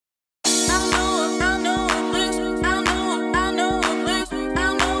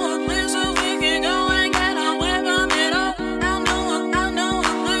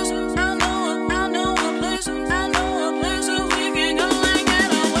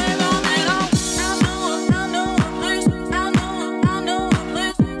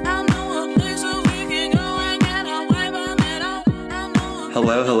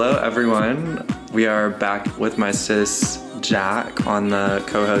everyone. We are back with my sis, Jack, on the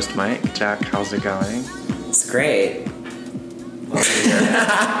co-host mic. Jack, how's it going? It's great.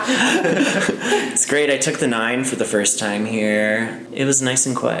 It's great. I took the 9 for the first time here. It was nice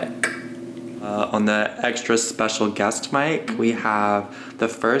and quick. On the extra special guest mic, we have the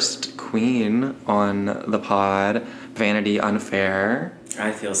first queen on the pod, Vanity Unfair.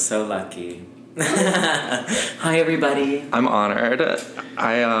 I feel so lucky. Hi, everybody. I'm honored.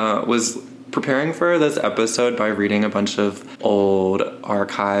 I was preparing for this episode by reading a bunch of old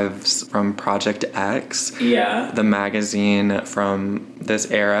archives from Project X. Yeah. The magazine from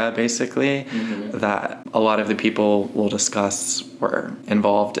this era, basically, that a lot of the people we'll discuss were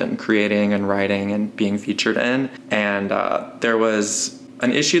involved in creating and writing and being featured in. And there was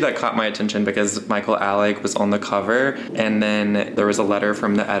an issue that caught my attention because Michael Alig was on the cover, and then there was a letter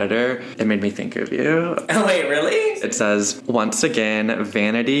from the editor. It made me think of you. Oh, wait, really? It says, once again,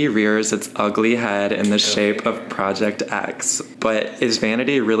 vanity rears its ugly head in the shape of Project X. But is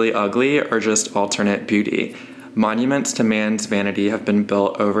vanity really ugly or just alternate beauty? Monuments to man's vanity have been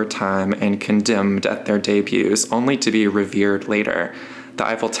built over time and condemned at their debuts, only to be revered later. The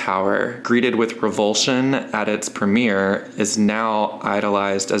Eiffel Tower, greeted with revulsion at its premiere, is now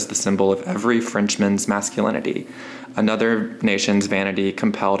idolized as the symbol of every Frenchman's masculinity. Another nation's vanity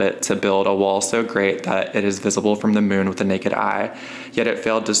compelled it to build a wall so great that it is visible from the moon with the naked eye, yet it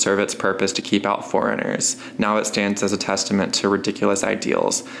failed to serve its purpose to keep out foreigners. Now it stands as a testament to ridiculous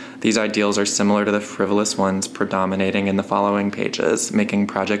ideals. These ideals are similar to the frivolous ones predominating in the following pages, making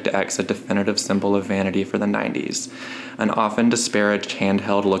Project X a definitive symbol of vanity for the 90s. An often disparaged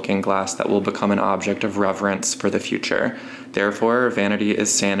handheld looking glass that will become an object of reverence for the future. Therefore, vanity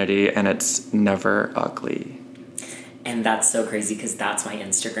is sanity and it's never ugly. And that's so crazy because that's my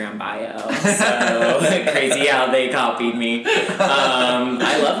Instagram bio. So crazy how they copied me.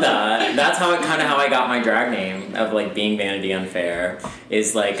 I love that. That's how I got my drag name of like being Vanity Unfair,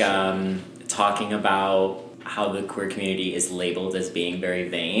 is like talking about how the queer community is labeled as being very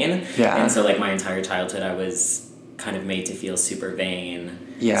vain. Yeah. And so like my entire childhood I was kind of made to feel super vain.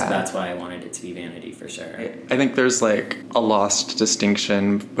 Yeah. So that's why I wanted it to be vanity for sure. I think there's like a lost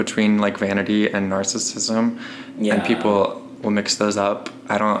distinction between like vanity and narcissism. Yeah. And people will mix those up.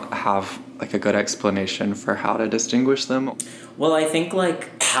 I don't have like a good explanation for how to distinguish them. Well, I think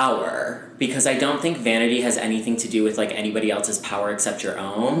like power, because I don't think vanity has anything to do with like anybody else's power except your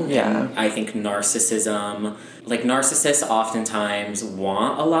own. Yeah. And I think narcissism, like narcissists oftentimes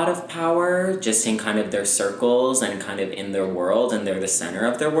want a lot of power just in kind of their circles and kind of in their world, and they're the center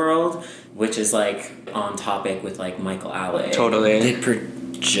of their world, which is like on topic with like Michael Alig. Totally. They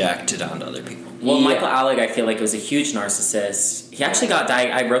project it onto other people. Well, yeah. Michael Alig, I feel like, was a huge narcissist. He actually got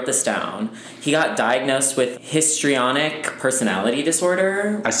I wrote this down. He got diagnosed with histrionic personality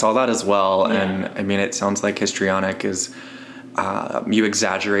disorder. I saw that as well, yeah. And I mean, it sounds like histrionic is you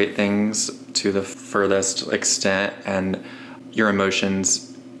exaggerate things to the furthest extent, and your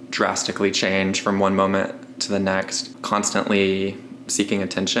emotions drastically change from one moment to the next, constantly seeking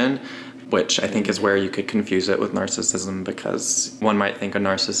attention, which I think is where you could confuse it with narcissism, because one might think a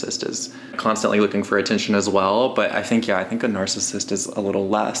narcissist is constantly looking for attention as well, but I think a narcissist is a little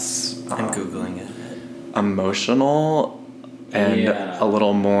less I'm Googling it. Emotional and a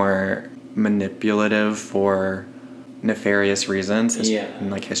little more manipulative for nefarious reasons.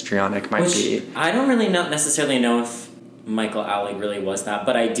 And like histrionic might be. I don't really necessarily know if Michael Alig really was that,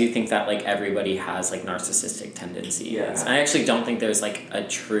 but I do think that like everybody has like narcissistic tendencies. Yeah. I actually don't think there's like a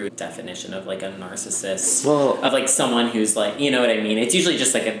true definition of like a narcissist, of like someone who's like, you know what I mean? It's usually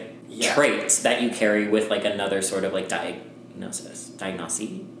just like a trait that you carry with like another sort of like diagnosis. I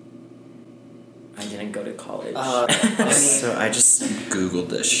didn't go to college. So I just Googled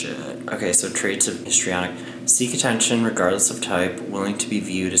this shit. Okay, so traits of histrionic: seek attention regardless of type, willing to be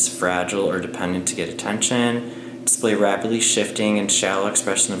viewed as fragile or dependent to get attention, display rapidly shifting and shallow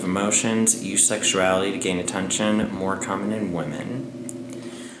expression of emotions, use sexuality to gain attention, more common in women.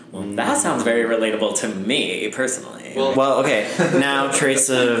 Well, that sounds very relatable to me, personally. Well, okay. Now, traits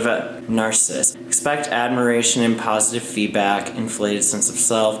of narcissist. Expect admiration and positive feedback, inflated sense of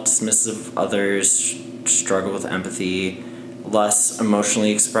self, dismissive of others, struggle with empathy, less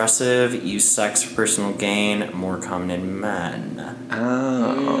emotionally expressive, use sex for personal gain, more common in men.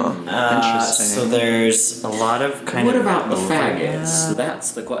 Interesting. So there's a lot of kind what of... about the faggots?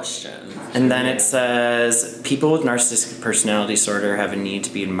 That's the question. And then it says, people with narcissistic personality disorder have a need to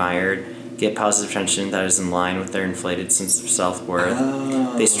be admired, get positive attention that is in line with their inflated sense of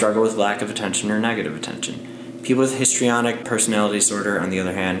self-worth. They struggle with lack of attention or negative attention. People with histrionic personality disorder, on the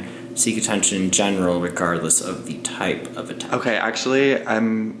other hand, seek attention in general, regardless of the type of attention. Okay, actually,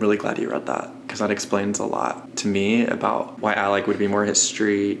 I'm really glad you read that, because that explains a lot to me about why Alig would be more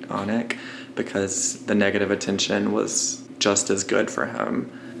histrionic, because the negative attention was just as good for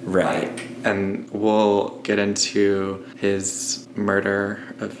him. Right. And we'll get into his murder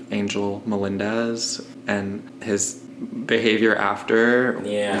of Angel Melendez and his behavior after,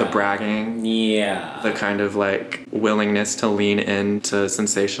 the bragging, the kind of like willingness to lean in to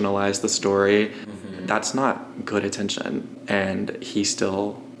sensationalize the story. That's not good attention, and he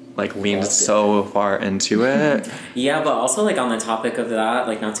still like leaned so far into it. Yeah, but also like on the topic of that,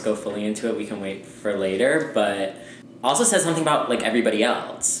 like not to go fully into it, we can wait for later, but also says something about like everybody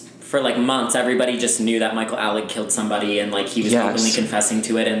else. For like months, everybody just knew that Michael Alig killed somebody, and like he was openly confessing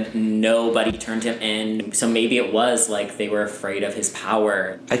to it, and nobody turned him in. So maybe it was like they were afraid of his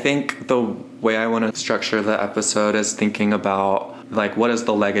power. I think the way I want to structure the episode is thinking about like what is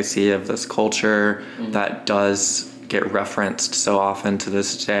the legacy of this culture that does get referenced so often to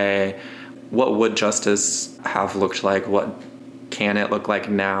this day. What would justice have looked like? What can it look like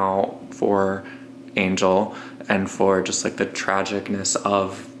now for Angel, and for just like the tragicness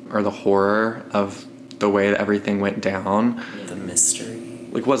of, or the horror of the way that everything went down. The mystery.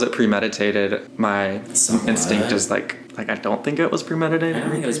 Like, was it premeditated? My instinct is like I don't think it was premeditated. I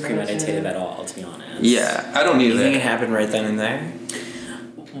don't think it was premeditated at all, to be honest. Yeah, I don't either. You think it happened right then and there?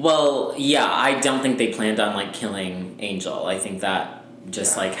 Well, yeah, I don't think they planned on like killing Angel. I think that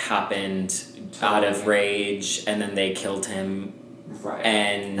just like happened out of rage, and then they killed him. Right.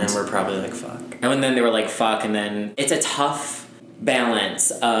 And we're probably like, fuck. And then they were like, fuck, and then it's a tough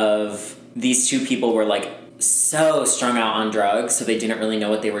balance of these two people were like so strung out on drugs, so they didn't really know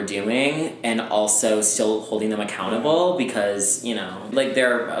what they were doing, and also still holding them accountable, because, you know, like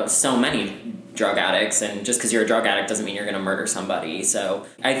there are so many drug addicts, and just because you're a drug addict doesn't mean you're gonna murder somebody. So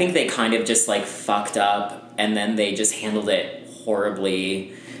I think they kind of just like fucked up, and then they just handled it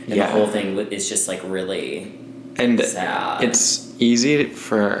horribly, and the whole thing is just like really sad. It's easy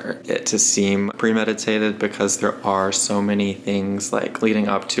for it to seem premeditated because there are so many things like leading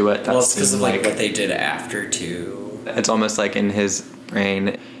up to it that it's because of like what they did after too. It's almost like in his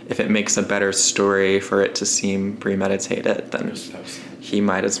brain, if it makes a better story for it to seem premeditated, then he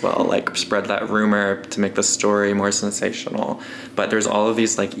might as well like spread that rumor to make the story more sensational. But there's all of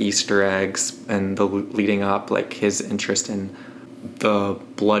these like Easter eggs and the leading up, like his interest in the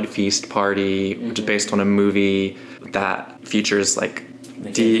blood feast party, which is based on a movie that features like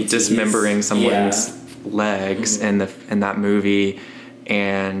dismembering someone's legs in that movie,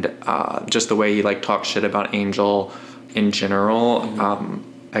 and just the way he like talked shit about Angel in general.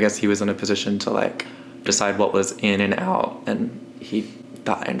 I guess he was in a position to like decide what was in and out, and he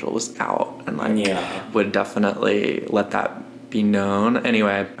thought Angel was out, and like would definitely let that be known.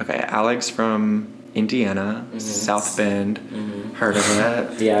 Anyway, okay, Alig's from Indiana, South Bend. Heard of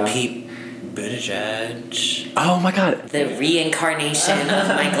it? Yeah. Pete Buttigieg. Oh my god. The reincarnation of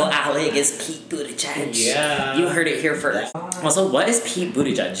Michael Alig is Pete Buttigieg. Yeah. You heard it here first. Also, what is Pete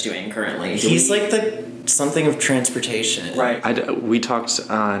Buttigieg doing currently? He's like the something of transportation. Right. We talked in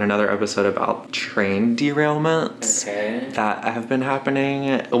another episode about train derailments that have been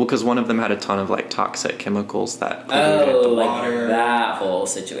happening. Well, because one of them had a ton of like toxic chemicals that polluted the water. That whole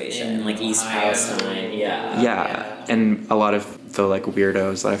situation, like East Palestine. Yeah, and a lot of the like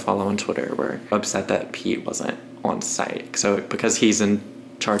weirdos that I follow on Twitter were upset that Pete wasn't on site. So because he's in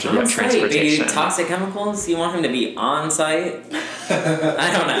charge of transportation. Toxic chemicals? You want him to be on site?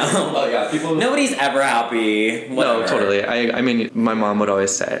 I don't know. Oh yeah, people. Nobody's ever happy. Whatever. No, totally. I mean, my mom would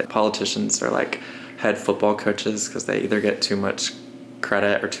always say politicians are like head football coaches because they either get too much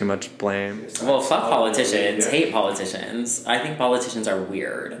credit or too much blame. Well, fuck politicians. Hate politicians. I think politicians are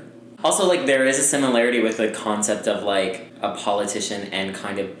weird. Also, like, there is a similarity with the concept of, like, a politician and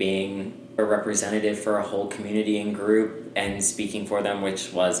kind of being a representative for a whole community and group and speaking for them,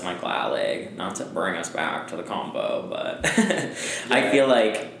 which was Michael Alig. Not to bring us back to the combo, but I feel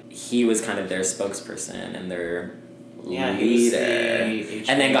like he was kind of their spokesperson and their leader,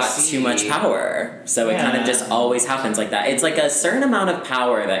 and then got too much power. So it kind of just always happens like that. It's like a certain amount of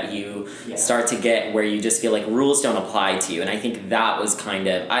power that you start to get where you just feel like rules don't apply to you. And I think that was kind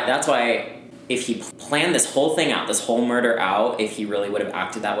of that's why if he planned this whole thing out, this whole murder out, if he really would have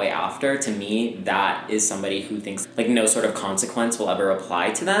acted that way after, to me, that is somebody who thinks like no sort of consequence will ever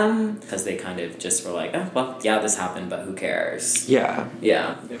apply to them because they kind of just were like, oh, well, yeah, this happened, but who cares? Yeah.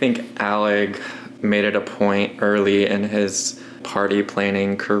 I think Alig made it a point early in his party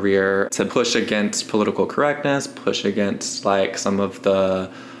planning career to push against political correctness, push against like some of the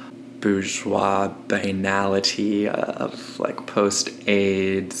bourgeois banality of like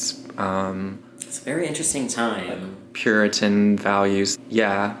post-AIDS It's a very interesting time. Puritan values.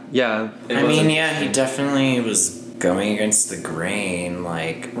 Yeah. He definitely was going against the grain,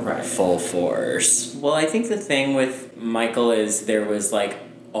 like, full force. Well, I think the thing with Michael is there was, like,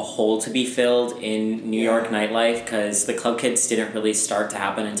 a hole to be filled in New York nightlife because the club kids didn't really start to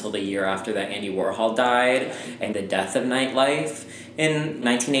happen until the year after that Andy Warhol died and the death of nightlife in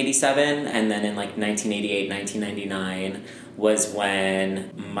 1987, and then in like 1988, 1999 was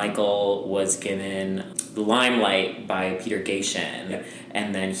when Michael was given the limelight by Peter Gatien,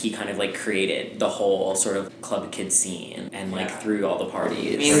 and then he kind of like created the whole sort of club kid scene and like threw all the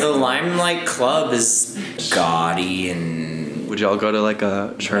parties. I mean, the Limelight Club is gaudy and... Would y'all go to like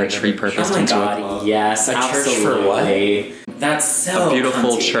a church repurposed into a club? Yes, a absolutely. church for what? That's so a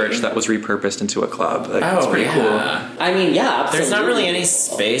beautiful cunty. church that was repurposed into a club. Like, it's pretty cool. I mean, yeah, absolutely. There's not really any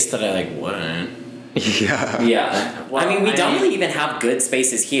space that I like wouldn't. Yeah. Yeah. Well, I mean, we don't really even have good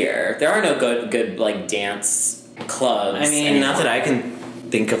spaces here. There are no good like dance clubs. I mean, anymore. not that I can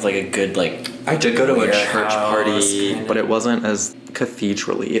think of like a good like... I did go to a church warehouse party, kinda. but it wasn't as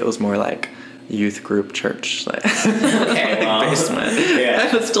cathedral-y. It was more like youth group church. Like, Okay, well, basement. yeah.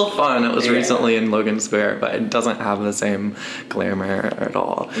 It was still fun. It was Yeah. recently in Logan Square, but it doesn't have the same glamour at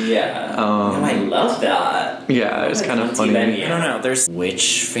all. Yeah. I love that. Yeah, it's kind of funny. I don't know, there's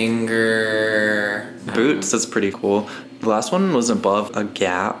Witchfinger... Boots is pretty cool. The last one was above a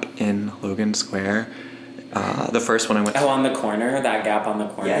Gap in Logan Square. The first one I went to. Oh, on the corner? That Gap on the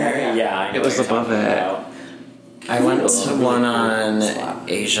corner? Yeah, I know It was what you're above talking it. about. I went to one on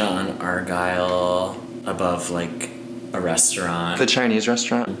Asia on Argyle above like a restaurant. The Chinese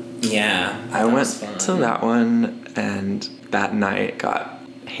restaurant. Yeah. I went to that one and that night got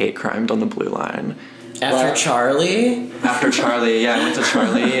hate crimed on the Blue Line. After Charlie? After Charlie, yeah, I went to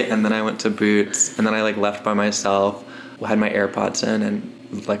Charlie and then I went to Boots and then I like left by myself, had my AirPods in and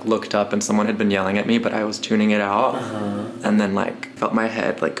like looked up and someone had been yelling at me, but I was tuning it out, and then like felt my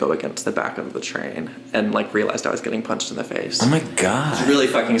head like go against the back of the train and like realized I was getting punched in the face. Oh my god. It was really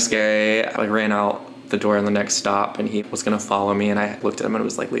fucking scary. I like ran out the door in the next stop and he was gonna follow me and I looked at him and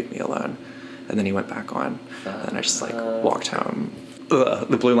was like, leave me alone. And then he went back on and I just like walked home. Ugh,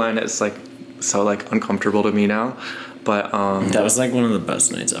 the Blue Line is like so like uncomfortable to me now, but That was like one of the best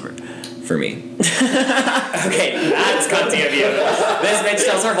nights ever. For me. Okay, that's cunty of you. This bitch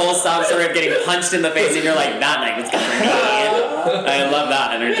tells her whole sob story of getting punched in the face, and you're like, that night was good for me. I love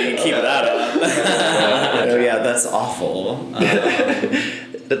that energy. Keep that up. Oh yeah, that's awful.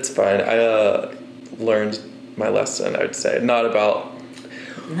 it's fine. I learned my lesson, I would say. Not about...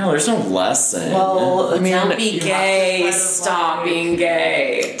 No, there's no lesson. Well, I mean... Don't be gay. Stop being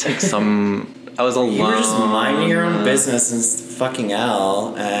gay. Take some... I was alone. You were just minding your own business and fucking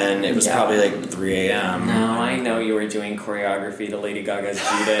L, and it was probably like 3 a.m. No, I know you were doing choreography to Lady Gaga's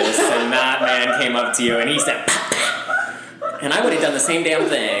Judas, and that man came up to you and he said, and I would have done the same damn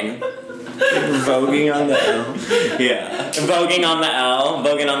thing. Voguing on the L. Yeah. Voguing on the L,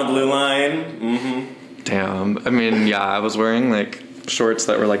 voguing on the Blue Line. Mm-hmm. Damn. I mean, yeah, I was wearing like shorts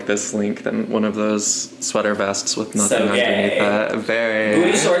that were like this length and one of those sweater vests with nothing So gay. underneath that. Very...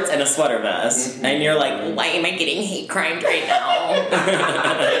 Booty shorts and a sweater vest. And you're like, why am I getting hate crimed right now?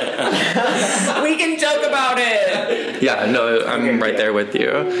 We can joke about it. Yeah, no, I'm right there with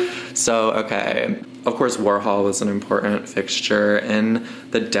you. So, okay. Of course, Warhol was an important fixture in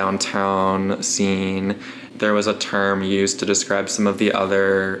the downtown scene. There was a term used to describe some of the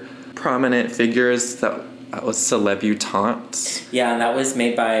other prominent figures that was celebutantes. Yeah, that was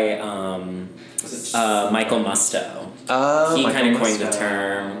made by Michael Musto. Oh, he Michael kind of coined Musto. the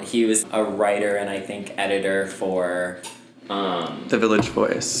term. He was a writer and I think editor for... The Village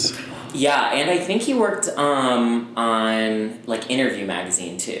Voice. Yeah, and I think he worked on like Interview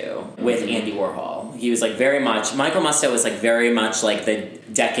magazine too with Andy Warhol. He was like very much... Michael Musto was like very much like the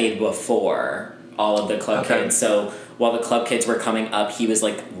decade before all of the club kids. So while the club kids were coming up, he was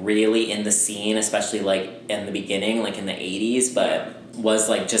like really in the scene, especially like in the beginning, like in the 80s, but was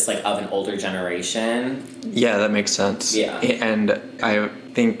like just like of an older generation. Yeah, that makes sense. Yeah. And I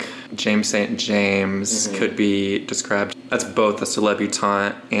think James St. James could be described as both a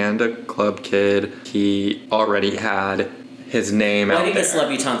celebutante and a club kid. He already had his name Well, out I think there. the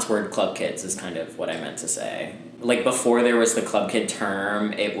celebutantes word club kids is kind of what I meant to say. Like before there was the club kid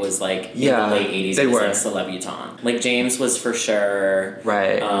term, it was like in Yeah, the late 80s they it was were. like celebutante. Like James was for sure.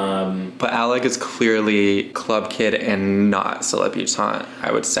 Right. But Alig is clearly club kid and not celebutante,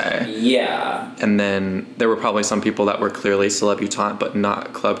 I would say. Yeah. And then there were probably some people that were clearly celebutante but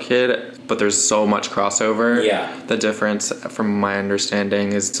not club kid. But there's so much crossover. Yeah. The difference, from my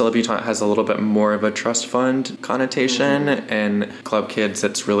understanding, is celebutante has a little bit more of a trust fund connotation, and club kids,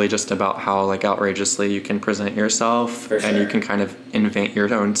 it's really just about how like outrageously you can present yourself, and you can kind of invent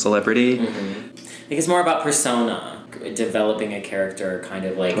your own celebrity. I think it's more about persona, developing a character, kind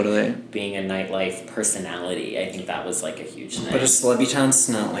of like being a nightlife personality. I think that was like a huge thing. But a celebutante's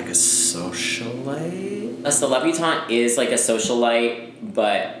not like a socialite? A celebutante is like a socialite,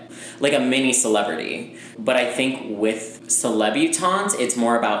 but like a mini celebrity. But I think with celebutantes, it's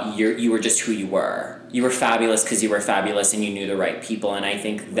more about you were just who you were. You were fabulous because you were fabulous and you knew the right people. And I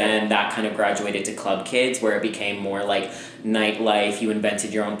think then that kind of graduated to club kids, where it became more like nightlife. You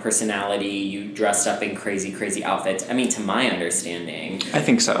invented your own personality. You dressed up in crazy, crazy outfits. I mean, to my understanding. I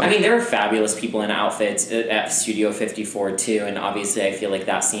think so. I mean, there were fabulous people in outfits at Studio 54 too. And obviously I feel like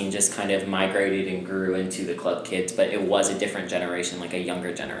that scene just kind of migrated and grew into the club kids. But it was a different generation, like a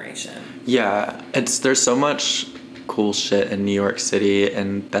younger generation. Yeah, there's so much cool shit in New York City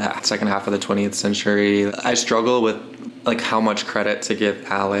in the second half of the 20th century. I struggle with like how much credit to give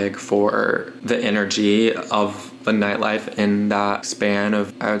Alig for the energy of the nightlife in that span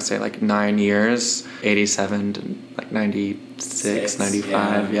of, I would say, like 9 years, 87 to like 96,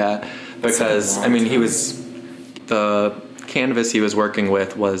 95, yeah. Because, I mean, the canvas he was working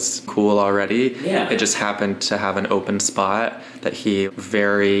with was cool already. Yeah. It just happened to have an open spot that he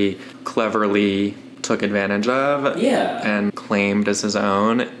very cleverly took advantage of and claimed as his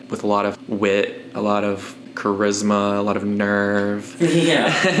own, with a lot of wit, a lot of charisma, a lot of nerve. Yeah.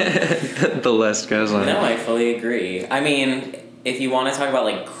 The list goes on. No, I fully agree. I mean, if you want to talk about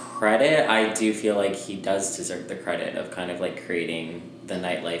like credit, I do feel like he does deserve the credit of kind of like creating the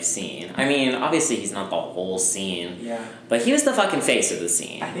nightlife scene. I mean, obviously he's not the whole scene, but he was the fucking face of the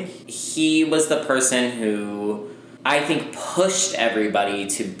scene. I think he was the person who I think pushed everybody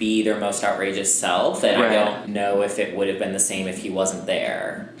to be their most outrageous self, and I don't know if it would have been the same if he wasn't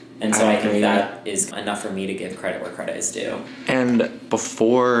there. And so I think that is enough for me to give credit where credit is due. And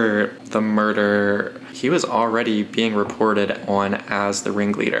before the murder, he was already being reported on as the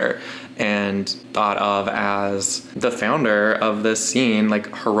ringleader and thought of as the founder of this scene. Like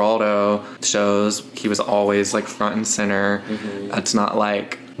Geraldo shows he was always like front and center. It's not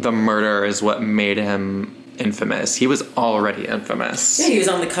like the murder is what made him infamous. He was already infamous. Yeah, he was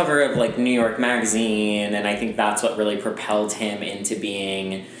on the cover of like New York Magazine, and I think that's what really propelled him into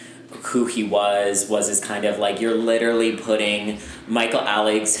being who he was his kind of like, you're literally putting Michael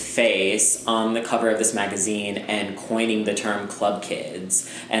Alig's face on the cover of this magazine and coining the term club kids.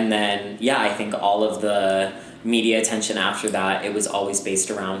 And then, I think all of the media attention after that, it was always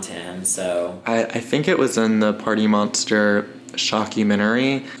based around him. So I think it was in the Party Monster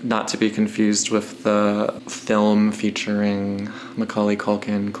shockumentary, not to be confused with the film featuring Macaulay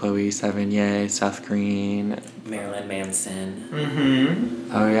Culkin, Chloe Sevigny, Seth Green, Marilyn Manson.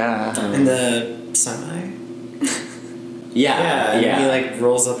 Oh yeah. In the semi? Yeah. He like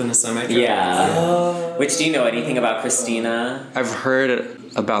rolls up in a semi truck. Yeah. Which, do you know anything about Christina? I've heard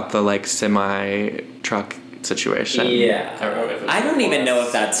about the like semi truck situation. Yeah. I don't even know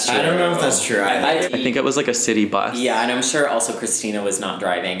if that's true. I don't know if that's true. I think it was like a city bus. Yeah, and I'm sure also Christina was not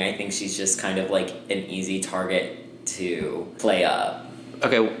driving. I think she's just kind of like an easy target to play up.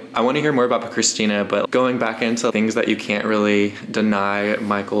 Okay, I want to hear more about Christina, but going back into things that you can't really deny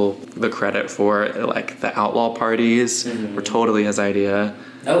Michael the credit for, like the outlaw parties were totally his idea.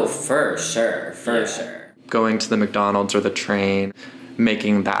 Oh, for sure. For sure. Going to the McDonald's or the train,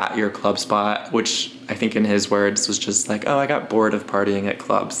 making that your club spot, which I think in his words was just like, oh, I got bored of partying at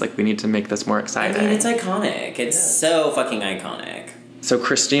clubs. Like, we need to make this more exciting. I mean, it's iconic. It's so fucking iconic. So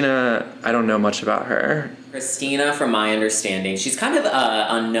Christina, I don't know much about her. Christina, from my understanding, she's kind of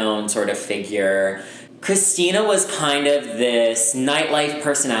an unknown sort of figure. Christina was kind of this nightlife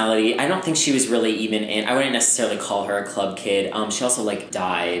personality. I don't think she was really even in... I wouldn't necessarily call her a club kid. She also, like,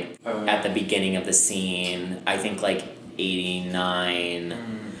 died at the beginning of the scene. I think, like, 89.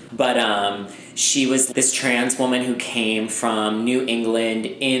 But she was this trans woman who came from New England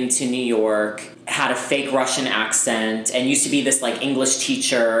into New York, had a fake Russian accent, and used to be this like English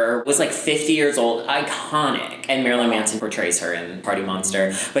teacher, was like 50 years old, iconic. And Marilyn Manson portrays her in Party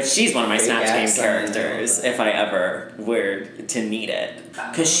Monster. But she's one of my Snatch Game characters, if I ever were to need it.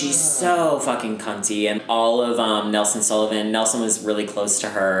 Because she's so fucking cunty. And all of Nelson Sullivan, Nelson was really close to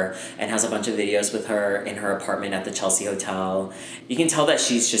her and has a bunch of videos with her in her apartment at the Chelsea Hotel. You can tell that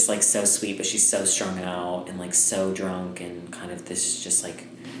she's just like so sweet, but she's so strung out and like so drunk and kind of this just like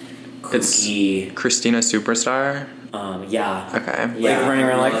kooky. Christina Superstar. Yeah. Okay. Yeah. Like running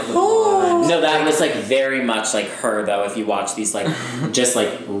around like, oh. No, that was like very much like her though. If you watch these like just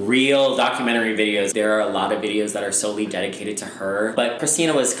like real documentary videos, there are a lot of videos that are solely dedicated to her. But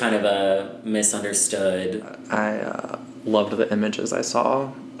Christina was kind of a misunderstood. I loved the images I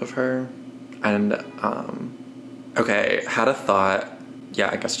saw of her, and okay, had a thought. Yeah,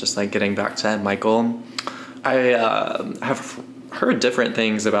 I guess just like getting back to Michael, I have heard different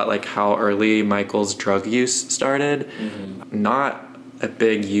things about like how early Michael's drug use started. Mm-hmm. Not a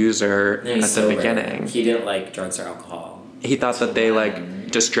big user at the beginning. He didn't like drugs or alcohol. He thought that they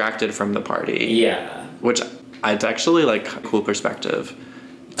like distracted from the party. Yeah. Which it's actually like a cool perspective.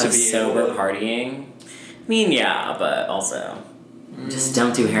 To be sober partying. I mean, yeah, but also just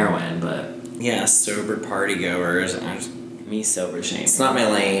don't do heroin. But yeah, sober party goers. Me sober shaming. It's not my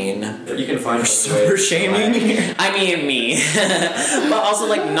lane. You can find sober shaming. I mean, me, but also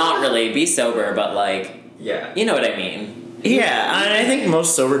like not really. Be sober, but like yeah, you know what I mean. Yeah, and I think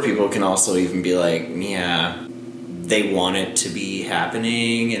most sober people can also even be like, yeah, they want it to be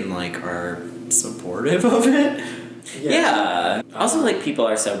happening and like are supportive of it. Yeah. Also, like people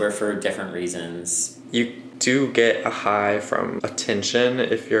are sober for different reasons. You do get a high from attention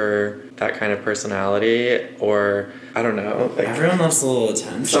if you're that kind of personality, or I don't know. Like, everyone loves a little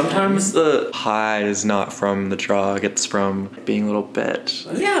attention. Sometimes the high is not from the drug; it's from being a little bit,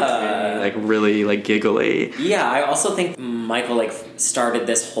 like really like giggly. Yeah, I also think Michael like started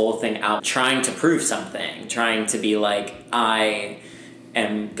this whole thing out trying to prove something, trying to be like I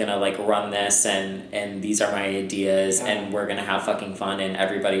am gonna like run this and these are my ideas and we're gonna have fucking fun and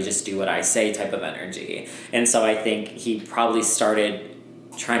everybody just do what I say type of energy. And so I think he probably started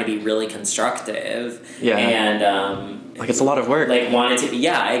trying to be really constructive. Yeah. And like it's a lot of work. Like wanted to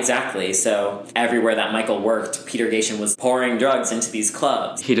yeah, exactly. So everywhere that Michael worked, Peter Gatien was pouring drugs into these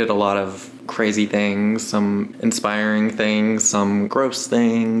clubs. He did a lot of crazy things, some inspiring things, some gross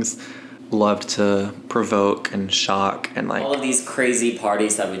things. Loved to provoke and shock and like all of these crazy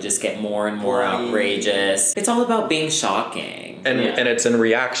parties that would just get more and more outrageous. It's all about being shocking. And it's in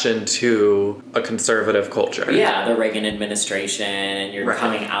reaction to a conservative culture. Yeah, the Reagan administration, and you're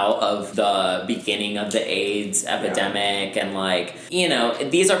coming out of the beginning of the AIDS epidemic, and like, you know,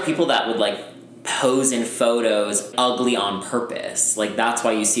 these are people that would like pose in photos ugly on purpose. Like that's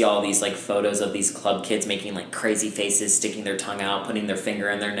why you see all these like photos of these club kids making like crazy faces, sticking their tongue out, putting their finger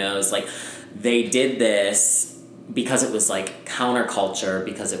in their nose. Like they did this because it was like counterculture,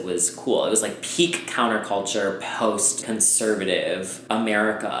 because it was cool. It was like peak counterculture, post-conservative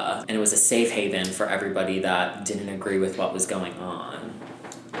America, and it was a safe haven for everybody that didn't agree with what was going on.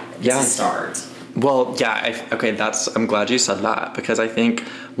 Yeah. To start. Well, yeah, I'm glad you said that, because I think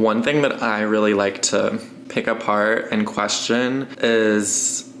one thing that I really like to pick apart and question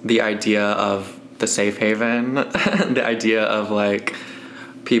is the idea of the safe haven, the idea of like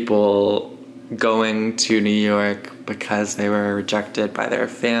people going to New York because they were rejected by their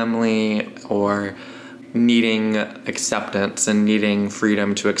family or needing acceptance and needing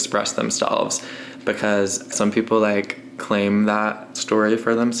freedom to express themselves, because some people like claim that story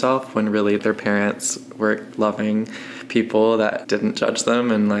for themselves when really their parents were loving people that didn't judge them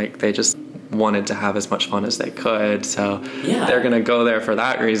and like they just wanted to have as much fun as they could, so they're gonna go there for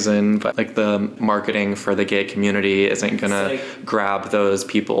that reason. But like the marketing for the gay community isn't gonna grab those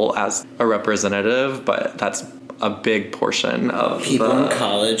people as a representative, but that's a big portion of people in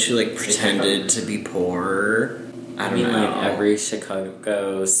college who like pretended to be poor. I don't know. Like every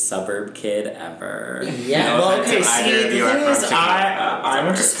Chicago suburb kid ever. Yeah. Well, okay. See, the thing is, I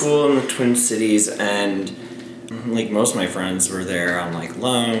went to school in the Twin Cities, and like most of my friends were there on like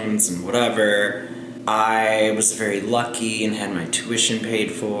loans and whatever. I was very lucky and had my tuition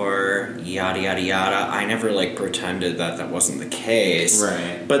paid for, yada yada yada. I never like pretended that wasn't the case.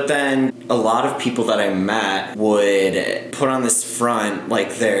 Right. But then a lot of people that I met would put on this front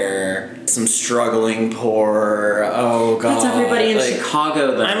like they're some struggling poor, oh god. That's everybody in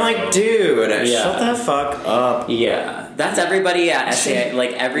Chicago though. I'm like, dude, shut the fuck up. Yeah. That's everybody at SCI,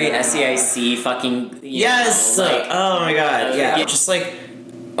 like every SCIC fucking, you know, like, oh my god, yeah. Just like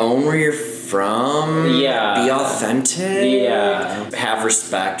own where you're from. Yeah. Be authentic. Yeah. Have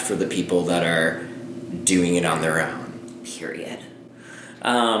respect for the people that are doing it on their own. Period.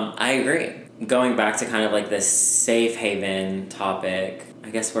 I agree. Going back to kind of like this safe haven topic, I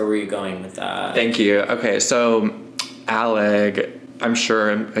guess where were you going with that? Thank you. Okay, so Alig, I'm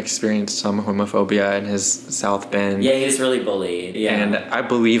sure experienced some homophobia in his South Bend. Yeah, he was really bullied. Yeah. And I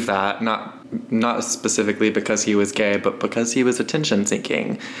believe that, not not specifically because he was gay, but because he was attention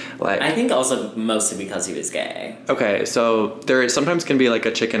seeking. Like, I think also mostly because he was gay. Okay, so there sometimes can be like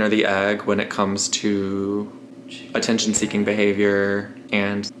a chicken or the egg when it comes to attention seeking behavior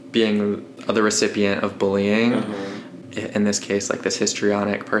and being the recipient of bullying. Mm-hmm. In this case, like this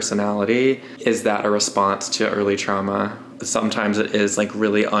histrionic personality. Is that a response to early trauma? Sometimes it is like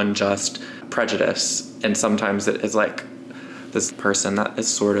really unjust prejudice, and sometimes it is like this person that is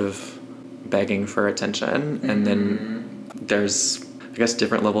sort of begging for attention. Mm-hmm. And then there's, I guess,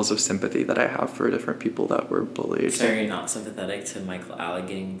 different levels of sympathy that I have for different people that were bullied. So you're not sympathetic to Michael Alig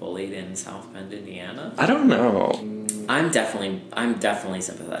getting bullied in South Bend, Indiana? I don't know. I'm definitely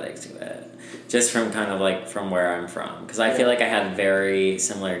sympathetic to it. Just from kind of like from where I'm from. Because I feel like I had very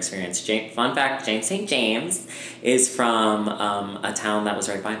similar experience. Fun fact, James St. James is from a town that was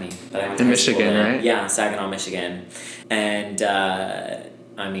right by me. In Michigan, right? Yeah, Saginaw, Michigan. And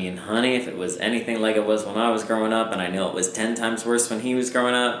I mean, honey, if it was anything like it was when I was growing up, and I know it was 10 times worse when he was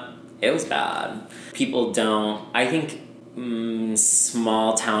growing up, it was bad. People don't... I think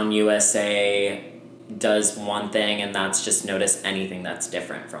small town USA does one thing, and that's just notice anything that's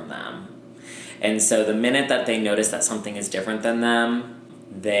different from them. And so the minute that they notice that something is different than them,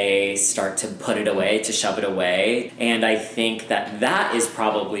 they start to put it away, to shove it away. And I think that is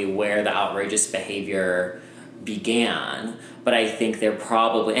probably where the outrageous behavior began. But I think they're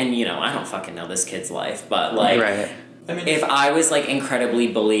probably, and I don't fucking know this kid's life, but like, right. I mean, if I was like incredibly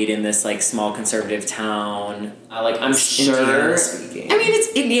bullied in this like small conservative town, I'm sure. I mean,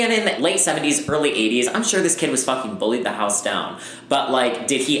 it's Indiana in the late 70s, early 80s. I'm sure this kid was fucking bullied the house down. But like,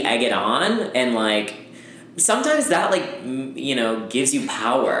 did he egg it on? And like, sometimes that like, gives you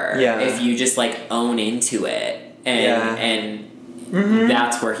power. Yeah. If you just like own into it. And mm-hmm.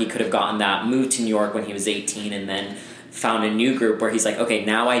 That's where he could have gotten that. Moved to New York when he was 18 and then found a new group where he's like, okay,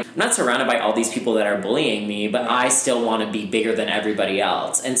 now I'm not surrounded by all these people that are bullying me, but I still want to be bigger than everybody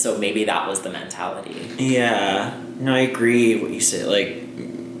else. And so maybe that was the mentality. Yeah. No, I agree what you say. Like,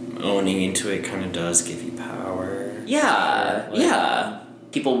 owning into it kind of does give you power. Yeah. Yeah.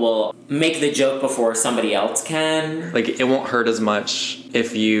 People will make the joke before somebody else can. Like, it won't hurt as much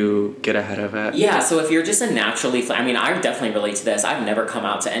if you get ahead of it. Yeah, so if you're just a naturally... I mean, I definitely relate to this. I've never come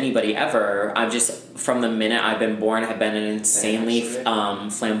out to anybody ever. I've just, from the minute I've been born, I've been an insanely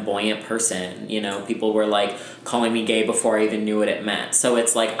flamboyant person. People were, like, calling me gay before I even knew what it meant. So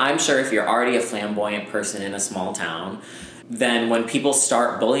it's like, I'm sure if you're already a flamboyant person in a small town, then when people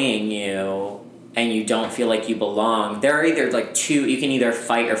start bullying you... and you don't feel like you belong, there are either like two, you can either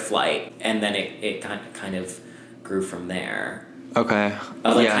fight or flight, and then it kind of grew from there. Okay.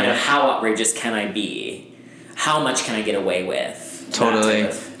 Of like kind of how outrageous can I be? How much can I get away with? Totally.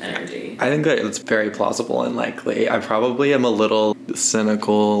 That type of energy. I think that it's very plausible and likely. I probably am a little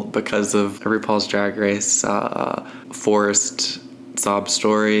cynical because of RuPaul's Drag Race forced sob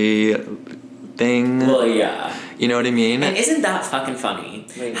story thing. Well, yeah. You know what I mean? And isn't that fucking funny?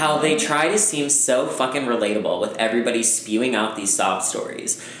 How they try to seem so fucking relatable with everybody spewing out these sob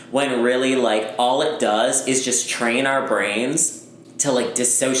stories, when really, like, all it does is just train our brains to, like,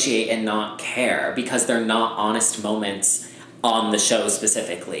 dissociate and not care, because they're not honest moments on the show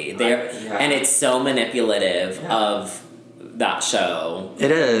specifically. And it's so manipulative of that show. It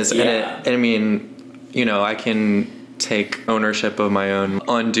is. Yeah. And I mean, I can take ownership of my own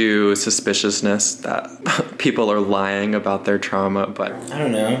undue suspiciousness that people are lying about their trauma, but I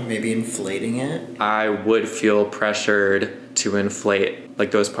don't know, maybe inflating it. I would feel pressured to inflate like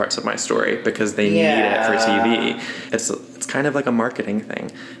those parts of my story because they need it for TV. It's kind of like a marketing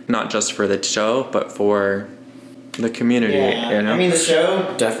thing, not just for the show, but for the community. I mean, the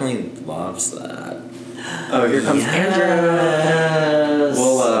show definitely loves that. Oh, here comes Andrew.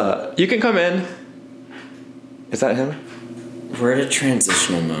 Well, you can come in. Is that him? We're at a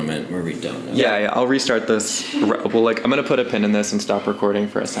transitional moment where we don't know. Yeah, I'll restart this. Well, I'm gonna put a pin in this and stop recording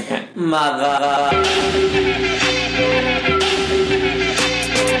for a second. Mother.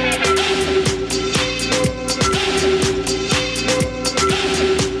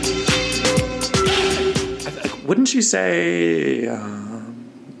 Wouldn't you say,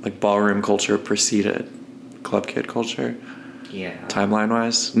 like, ballroom culture preceded club kid culture? Yeah.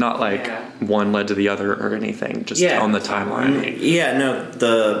 Timeline-wise? Not like one led to the other or anything, just on the timeline. Yeah, no,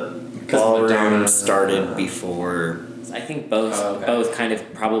 the ballroom started before. I think both kind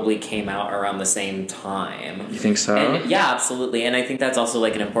of probably came out around the same time. You think so? And, yeah, absolutely. And I think that's also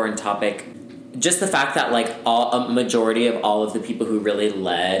like an important topic. Just the fact that like a majority of all of the people who really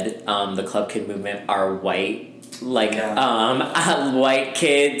led the club kid movement are white, white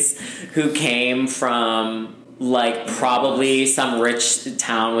kids who came from like probably some rich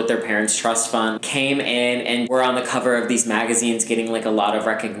town with their parents' trust fund, came in and were on the cover of these magazines getting like a lot of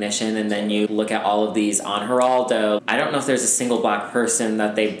recognition, and then you look at all of these on Geraldo. I don't know if there's a single black person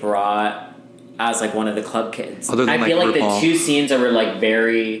that they brought as like one of the club kids. Other than, I feel like RuPaul. the two scenes are like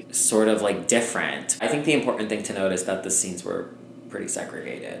very sort of like different. I think the important thing to note is that the scenes were pretty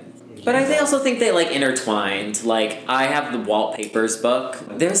segregated. But I also think they like intertwined. Like, I have the Wallpapers book.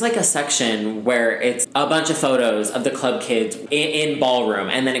 There's like a section where it's a bunch of photos of the club kids in ballroom,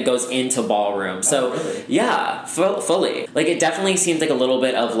 and then it goes into ballroom. So, really? Yeah, fully. Like, it definitely seems like a little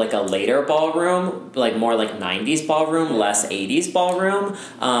bit of like a later ballroom, like more like 90s ballroom, less 80s ballroom.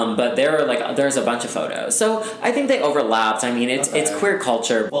 But there's a bunch of photos. So, I think they overlapped. I mean, it's queer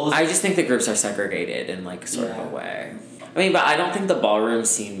culture. Well, I just think the groups are segregated in like sort of a way. I mean, but I don't think the ballroom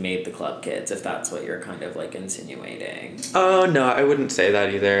scene made the club kids, if that's what you're kind of, like, insinuating. Oh, no, I wouldn't say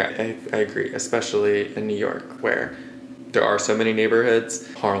that either. I agree, especially in New York, where there are so many neighborhoods,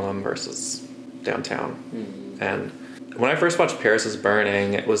 Harlem versus downtown. Mm-hmm. And when I first watched Paris is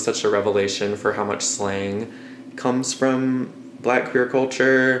Burning, it was such a revelation for how much slang comes from black queer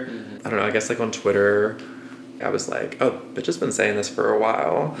culture. Mm-hmm. I don't know, I guess, like, on Twitter, I was like, oh, bitch has been saying this for a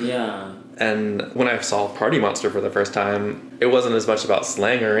while. Yeah. And when I saw Party Monster for the first time, it wasn't as much about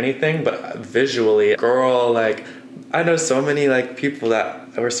slang or anything, but visually, girl, like, I know so many, like, people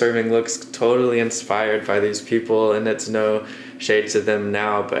that were serving looks totally inspired by these people, and it's no shade to them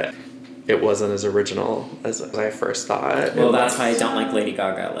now, but it wasn't as original as I first thought. Well, that's why I don't like Lady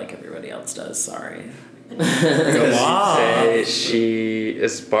Gaga like everybody else does, sorry. Wow. She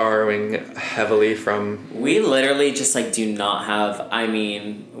is borrowing heavily from... We literally just, like, do not have... I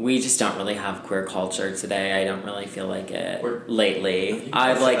mean, we just don't really have queer culture today. I don't really feel like it lately.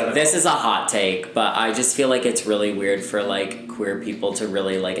 I've, like... This is a hot take, but I just feel like it's really weird for, like, queer people to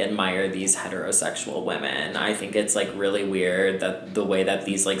really, like, admire these heterosexual women. I think it's, like, really weird that the way that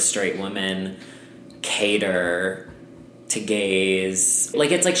these, like, straight women cater to gays.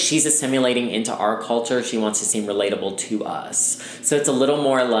 Like, it's like she's assimilating into our culture. She wants to seem relatable to us. So it's a little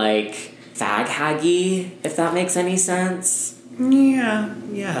more like fag haggy, if that makes any sense. Yeah.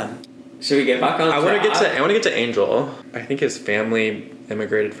 Should we get back on track? I want to get to Angel. I think his family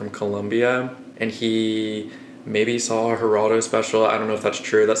immigrated from Colombia, and he maybe saw a Geraldo special. I don't know if that's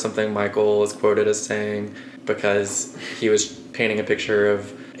true. That's something Michael is quoted as saying, because he was painting a picture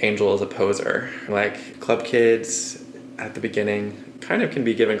of Angel as a poser. Like, club kids at the beginning kind of can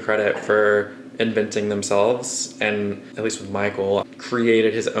be given credit for inventing themselves, and at least with Michael,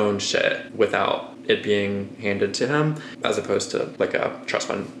 created his own shit without it being handed to him, as opposed to like a trust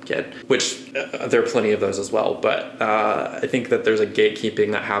fund kid, which there are plenty of those as well. But I think that there's a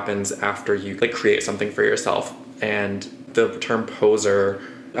gatekeeping that happens after you like create something for yourself. And the term poser,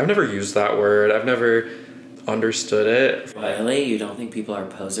 I've never used that word. I've never understood it. Really? You don't think people are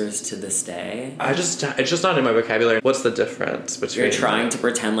posers to this day? It's just not in my vocabulary. What's the difference between... You're trying to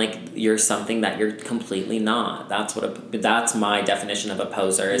pretend like you're something that you're completely not. That's my definition of a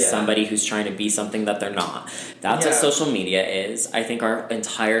poser, is somebody who's trying to be something that they're not. That's what social media is. I think our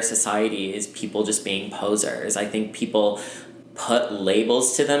entire society is people just being posers. I think people put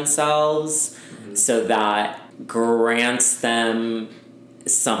labels to themselves so that grants them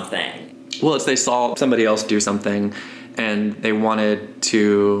something. Well, it's they saw somebody else do something and they wanted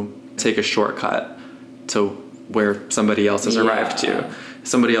to take a shortcut to where somebody else has arrived to.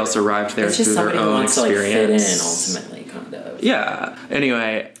 Somebody else arrived there through their own experience. To, like, fit in, ultimately, kind of. Yeah.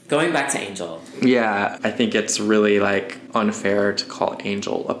 Anyway. Going back to Angel. Yeah, I think it's really, like, unfair to call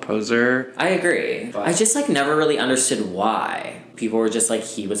Angel a poser. I agree. I just, like, never really understood why. People were just like,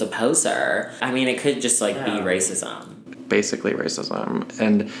 he was a poser. I mean, it could just, like, be racism. Basically racism.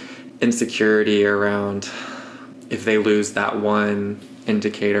 And insecurity around if they lose that one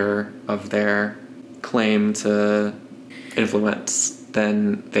indicator of their claim to influence,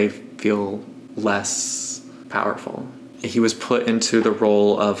 then they feel less powerful. He was put into the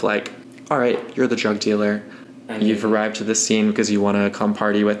role of like, all right, you're the drug dealer. You've arrived to this scene because you want to come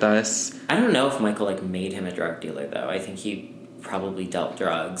party with us. I don't know if Michael like made him a drug dealer though. I think he probably dealt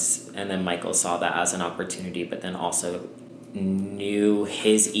drugs, and then Michael saw that as an opportunity, but then also knew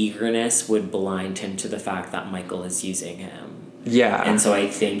his eagerness would blind him to the fact that Michael is using him. Yeah. And so I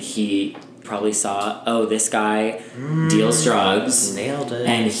think he probably saw, oh, this guy deals drugs. Nailed it.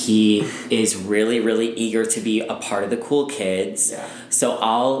 And he is really, really eager to be a part of the cool kids. Yeah. So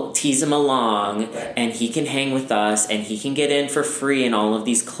I'll tease him along, and he can hang with us, and he can get in for free in all of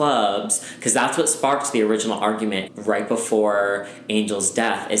these clubs. Because that's what sparked the original argument right before Angel's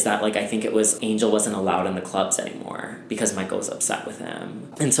death, is that, like, I think it was Angel wasn't allowed in the clubs anymore because Michael was upset with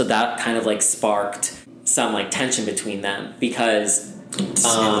him. And so that kind of, like, sparked some like tension between them because To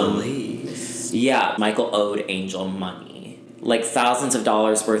say the least. yeah, Michael owed Angel money, like thousands of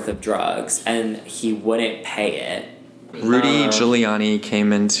dollars worth of drugs, and he wouldn't pay it. Rudy Giuliani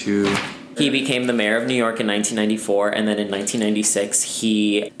came into... He became the mayor of New York in 1994, and then in 1996,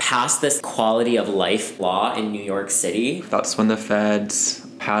 he passed this quality of life law in New York City. That's when the feds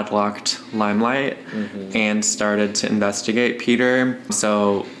padlocked Limelight and started to investigate Peter.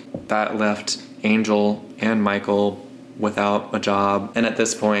 So that left Angel and Michael without a job. And at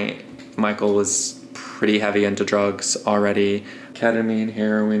this point, Michael was pretty heavy into drugs already. Ketamine,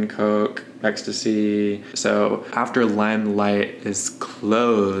 heroin, coke, ecstasy. So after Limelight is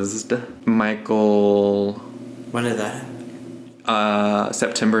closed, Michael... When did that happen?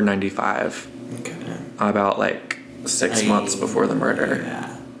 September 95. Okay. About like 6 months before the murder.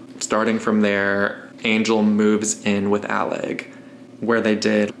 Yeah. Starting from there, Angel moves in with Alig, where they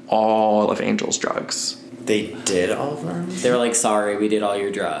did all of Angel's drugs. They did all of them? They were like, sorry, we did all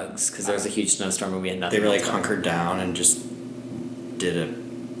your drugs, because there was a huge snowstorm and we had nothing. They were like else. hunkered down and just did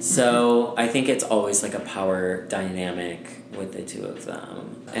it. So I think it's always like a power dynamic with the two of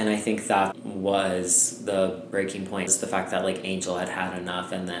them. And I think that was the breaking point, is the fact that like Angel had had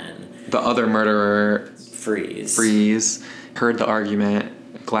enough, and then The other murderer, Freeze, heard the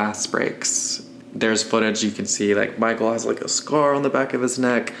argument, glass breaks. There's footage you can see, like Michael has like a scar on the back of his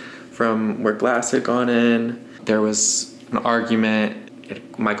neck from where glass had gone in. There was an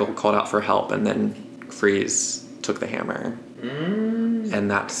argument, Michael called out for help, and then Freeze took the hammer. And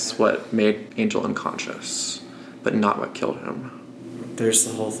that's what made Angel unconscious, but not what killed him. There's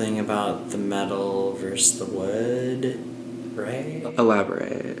the whole thing about the metal versus the wood, right?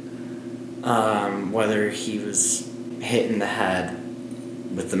 Elaborate. Whether he was hit in the head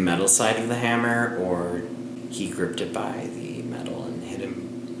with the metal side of the hammer, or he gripped it by the metal and hit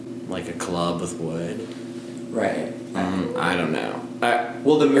him like a club with wood. right? I don't know.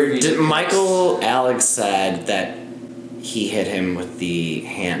 Well, the movie Michael Alex said that he hit him with the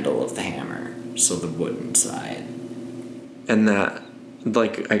handle of the hammer, so the wooden side. And that,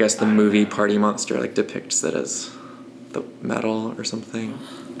 like, I guess the movie Party Monster, like, depicts it as the metal or something.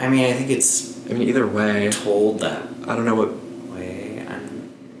 I mean, I think it's Either way, told that I don't know what... way.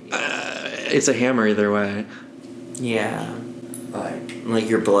 It's a hammer either way. Yeah. Like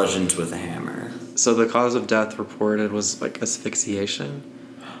you're bludgeoned with a hammer. So the cause of death reported was, like, asphyxiation.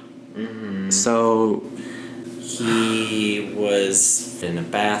 So... He was in a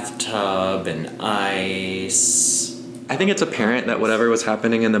bathtub and ice. I think it's apparent that whatever was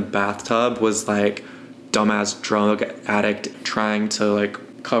happening in the bathtub was, like, dumbass drug addict trying to,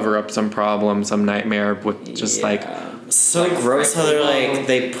 like, cover up some problem, some nightmare with just, like... So gross how they're like,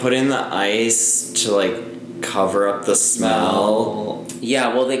 they put in the ice to, like, cover up the smell.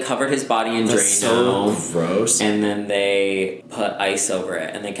 Yeah, well, they covered his body in That's so Drano, gross. and then they put ice over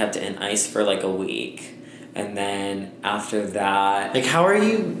it, and they kept it in ice for like a week. And then after that... Like, how are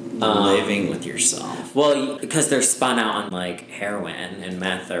you living with yourself? Well, because they're spun out on, like, heroin and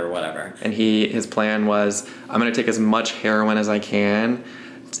meth or whatever. And his plan was, I'm going to take as much heroin as I can,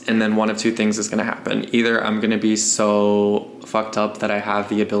 and then one of two things is going to happen. Either I'm going to be so fucked up that I have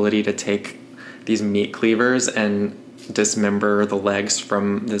the ability to take these meat cleavers and dismember the legs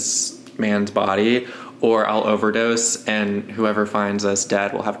from this man's body, or I'll overdose, and whoever finds us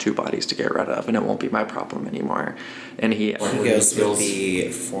dead will have two bodies to get rid of, and it won't be my problem anymore. And he goes with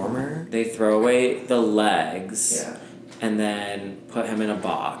the former? They throw away the legs, and then put him in a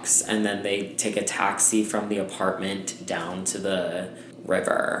box, and then they take a taxi from the apartment down to the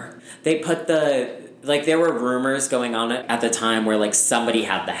river. They put there were rumors going on at the time where, like, somebody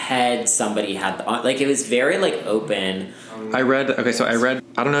had the head, somebody had the... Like, it was very, like, open. I read,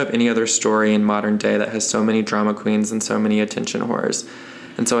 I don't know of any other story in modern day that has so many drama queens and so many attention whores.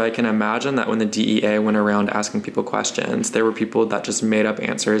 And so I can imagine that when the DEA went around asking people questions, there were people that just made up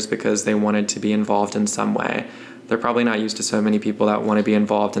answers because they wanted to be involved in some way. They're probably not used to so many people that want to be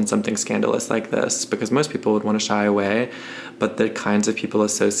involved in something scandalous like this, because most people would want to shy away. But the kinds of people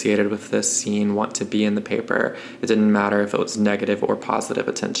associated with this scene want to be in the paper. It didn't matter if it was negative or positive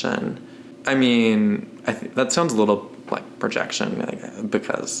attention. I mean, I think that sounds a little like projection,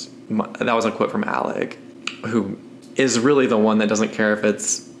 because that was a quote from Alig, who is really the one that doesn't care if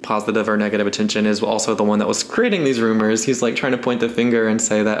it's positive or negative attention, is also the one that was creating these rumors. He's like trying to point the finger and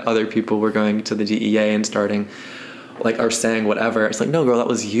say that other people were going to the DEA and starting, like, or saying whatever. It's like, no, girl, that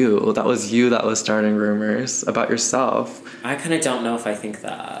was you. That was you that was starting rumors about yourself. I kind of don't know if I think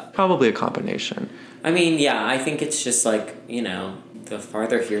that. Probably a combination. I mean, yeah, I think it's just like, you know, the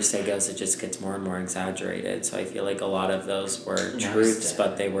farther hearsay goes, it just gets more and more exaggerated. So I feel like a lot of those were truths,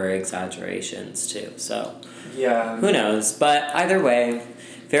 but they were exaggerations too. So Yeah. who knows? But either way,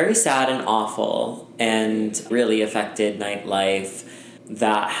 very sad and awful, and really affected nightlife.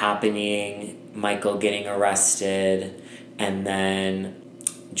 That happening, Michael getting arrested, and then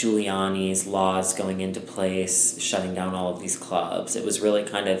Giuliani's laws going into place, shutting down all of these clubs. It was really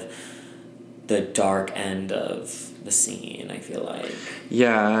kind of the dark end of the scene, I feel like.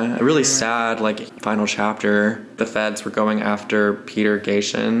 Yeah, really sad, like, final chapter. The feds were going after Peter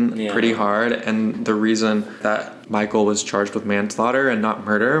Gatien pretty hard, and the reason that Michael was charged with manslaughter and not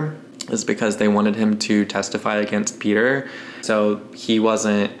murder is because they wanted him to testify against Peter, so he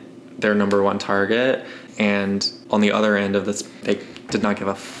wasn't their number one target. And on the other end of this, they did not give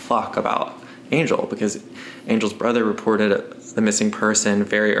a fuck about Angel, because Angel's brother reported the missing person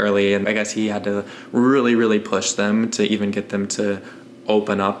very early, and I guess he had to really, really push them to even get them to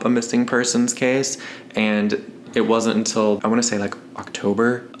open up a missing persons case. And it wasn't until, I want to say, like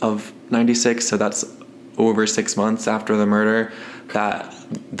October of 96, so that's over 6 months after the murder, that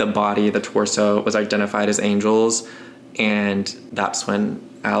the body, the torso, was identified as Angel's, and that's when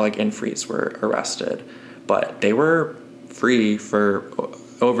Alig and Freeze were arrested. But they were free for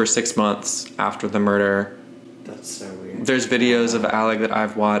over 6 months after the murder. That's so weird. There's videos of Alig that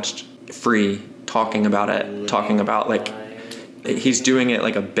I've watched free talking about it, talking about, like, he's doing it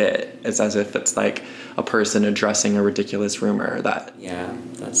like a bit. It's as if it's like a person addressing a ridiculous rumor that... Yeah,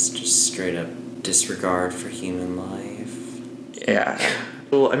 that's just straight up disregard for human life. Yeah.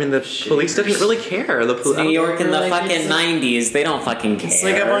 Well, I mean, the police didn't really care. It's New York in the fucking 90s. They don't fucking care. It's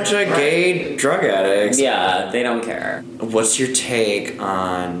like a bunch of gay drug addicts. Yeah, they don't care. What's your take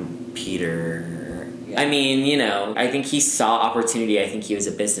on Peter? I mean, you know, I think he saw opportunity. I think he was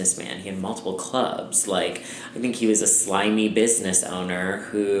a businessman. He had multiple clubs. Like, I think he was a slimy business owner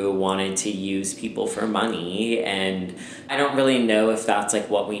who wanted to use people for money. And I don't really know if that's, like,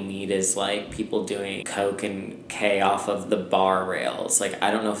 what we need is, like, people doing coke and K off of the bar rails. Like,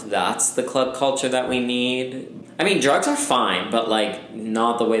 I don't know if that's the club culture that we need. I mean, drugs are fine, but, like,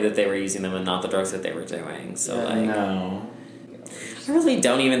 not the way that they were using them and not the drugs that they were doing. So, No. I really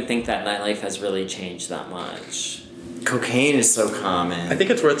don't even think that nightlife has really changed that much. Cocaine is so common. I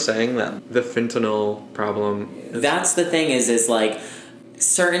think it's worth saying that the fentanyl problem... That's the thing is like,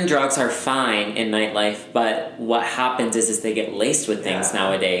 certain drugs are fine in nightlife, but what happens is they get laced with things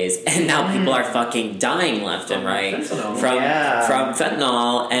nowadays, and now people are fucking dying left and right from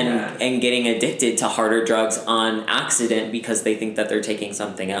fentanyl and getting addicted to harder drugs on accident because they think that they're taking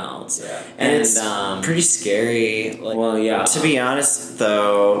something else. Yeah. And it's pretty scary. Like, well, yeah. To be honest,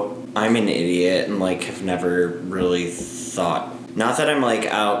 though, I'm an idiot and, like, have never really thought... Not that I'm, like,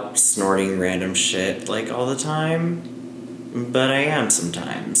 out snorting random shit, like, all the time... But I am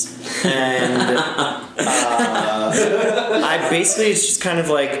sometimes. And I basically, it's just kind of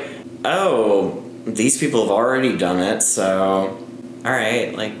like, oh, these people have already done it, so,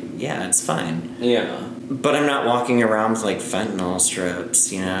 alright, like, yeah, it's fine. Yeah. But I'm not walking around with, like, fentanyl strips,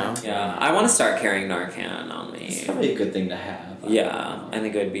 you know? Yeah, I want to start carrying Narcan on me. It's probably a good thing to have. Yeah, I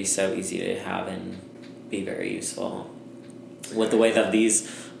think it would be so easy to have and be very useful. With the way that these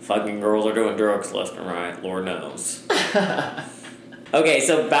fucking girls are doing drugs left and right, Lord knows. Okay,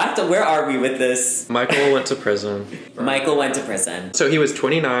 so back to where are we with this? Michael went to prison. Michael went to prison. So he was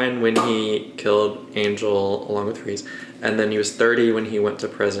 29 when he killed Angel along with Reese, and then he was 30 when he went to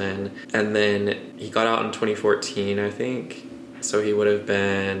prison, and then he got out in 2014, I think. So he would have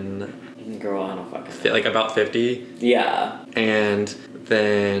been... Girl, I don't fucking know. Like about 50. Yeah. And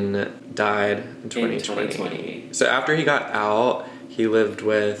then died in 2020. So after he got out, he lived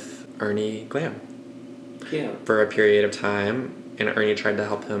with Ernie Glam for a period of time, and Ernie tried to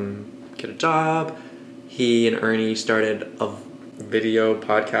help him get a job. He and Ernie started a video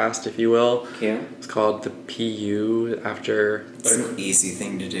podcast, if you will. Yeah. It's called The PU after... It's an easy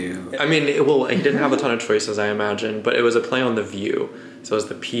thing to do. I mean, he didn't have a ton of choices, I imagine, but it was a play on The View, so it was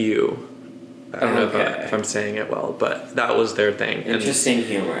The PU. I don't know if I'm saying it well, but that was their thing. Interesting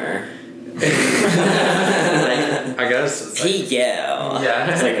humor. I guess. It's like, yeah.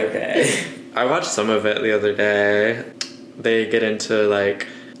 It's like, okay. I watched some of it the other day. They get into, like,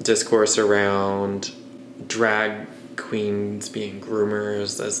 discourse around drag queens being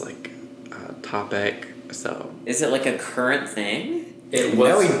groomers as, like, a topic, so... Is it, like, a current thing? It was.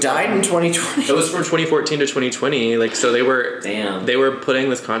 No, he died in 2020. It was from 2014 to 2020. Like, so they were. Damn. They were putting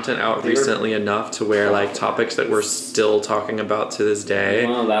this content out recently enough to where like topics that we're still talking about to this day.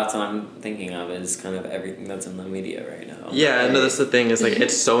 Well, that's what I'm thinking of is kind of everything that's in the media right now. Yeah, no, that's the thing is like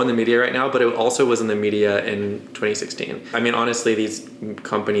it's so in the media right now, but it also was in the media in 2016. I mean, honestly, these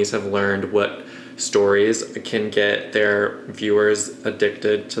companies have learned what stories can get their viewers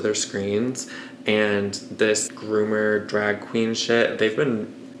addicted to their screens. And this groomer drag queen shit, they've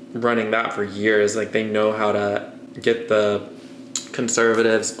been running that for years. Like, they know how to get the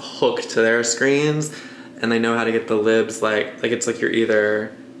conservatives hooked to their screens, and they know how to get the libs like it's like you're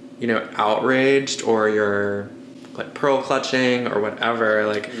either, you know, outraged or you're like pearl clutching or whatever.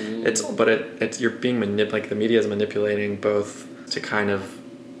 Like it's you're being like the media is manipulating both to kind of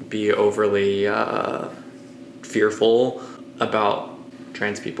be overly fearful about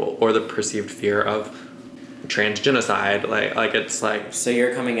trans people or the perceived fear of trans genocide. Like it's like. So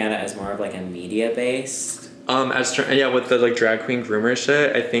you're coming at it as more of like a media based. With the like drag queen groomer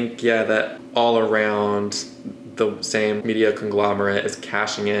shit, I think that all around the same media conglomerate is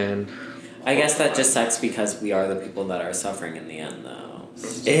cashing in. I guess that just sucks because we are the people that are suffering in the end, though.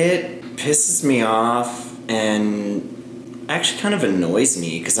 It pisses me off and actually kind of annoys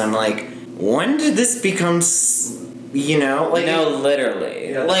me because I'm like, when did this become? You know, like no,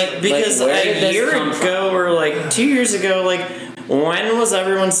 literally. Like because like, a year ago or like 2 years ago, like when was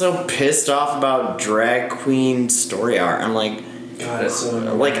everyone so pissed off about drag queen story art? I'm like, God, it's so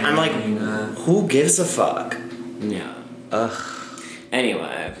annoying. like I'm like, who gives a fuck? Yeah. Ugh.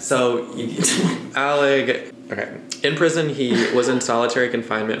 Anyway, so Alig, okay, in prison he was in solitary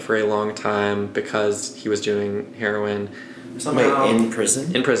confinement for a long time because he was doing heroin. Somehow, wait, in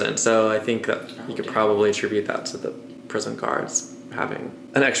prison? In prison. So I think that you could probably attribute that to the prison guards having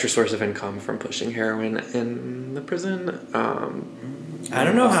an extra source of income from pushing heroin in the prison. I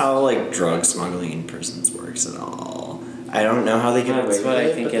don't know how like drug smuggling in prisons works at all. I don't know how they get away with it. That's what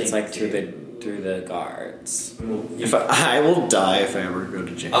I think it's like through the guards. If I will die if I ever go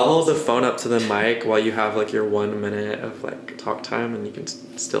to jail. I'll hold the phone up to the mic while you have like your 1 minute of like talk time, and you can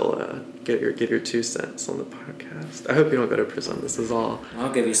still get your 2 cents on the podcast. I hope you don't go to prison. This is all.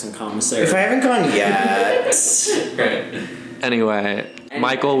 I'll give you some commissary. If I haven't gone yet. Great. Anyway,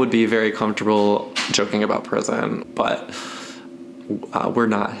 Michael would be very comfortable joking about prison, but we're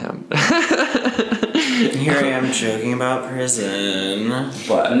not him. Here I am joking about prison.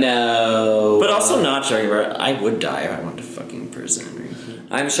 But no. But also not joking about it. I would die if I went to fucking prison.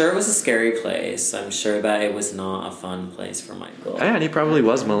 I'm sure it was a scary place. I'm sure that it was not a fun place for Michael. Yeah, and he probably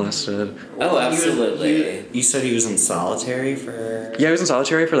was molested. Oh, absolutely. You said he was in solitary for... Yeah, he was in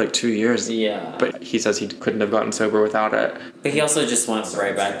solitary for like 2 years. Yeah. But he says he couldn't have gotten sober without it. But he also just went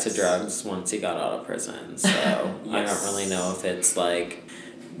right back to drugs once he got out of prison. So yes. I don't really know if it's like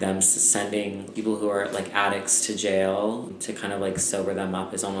them sending people who are like addicts to jail to kind of like sober them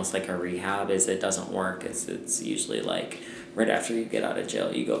up is almost like a rehab. It doesn't work. It's usually like right after you get out of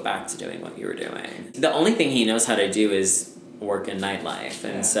jail, you go back to doing what you were doing. The only thing he knows how to do is work in nightlife.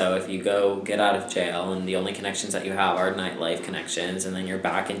 And so if you go get out of jail and the only connections that you have are nightlife connections, and then you're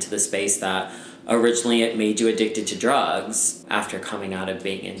back into the space that originally it made you addicted to drugs after coming out of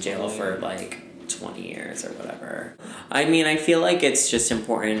being in jail for like 20 years or whatever. I mean, I feel like it's just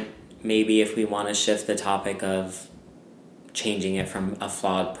important maybe if we want to shift the topic of changing it from a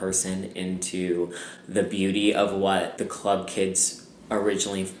flawed person into the beauty of what the club kids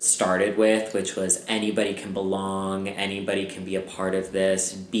originally started with, which was anybody can belong, anybody can be a part of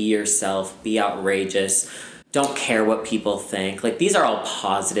this, be yourself, be outrageous, don't care what people think. Like, these are all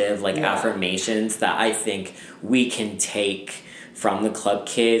positive, like, affirmations that I think we can take from the club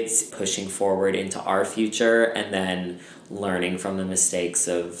kids, pushing forward into our future, and then learning from the mistakes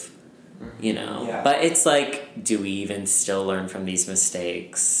of, you know. Yeah. But it's like, do we even still learn from these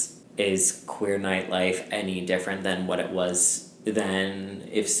mistakes? Is queer nightlife any different than what it was then?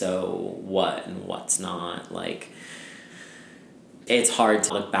 If so, what and what's not? Like, it's hard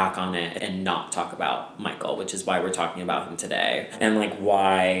to look back on it and not talk about Michael, which is why we're talking about him today. And like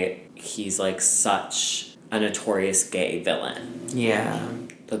why he's like such a notorious gay villain. Yeah.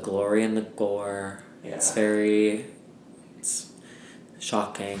 The glory and the gore. Yeah. It's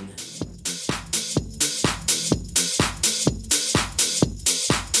shocking.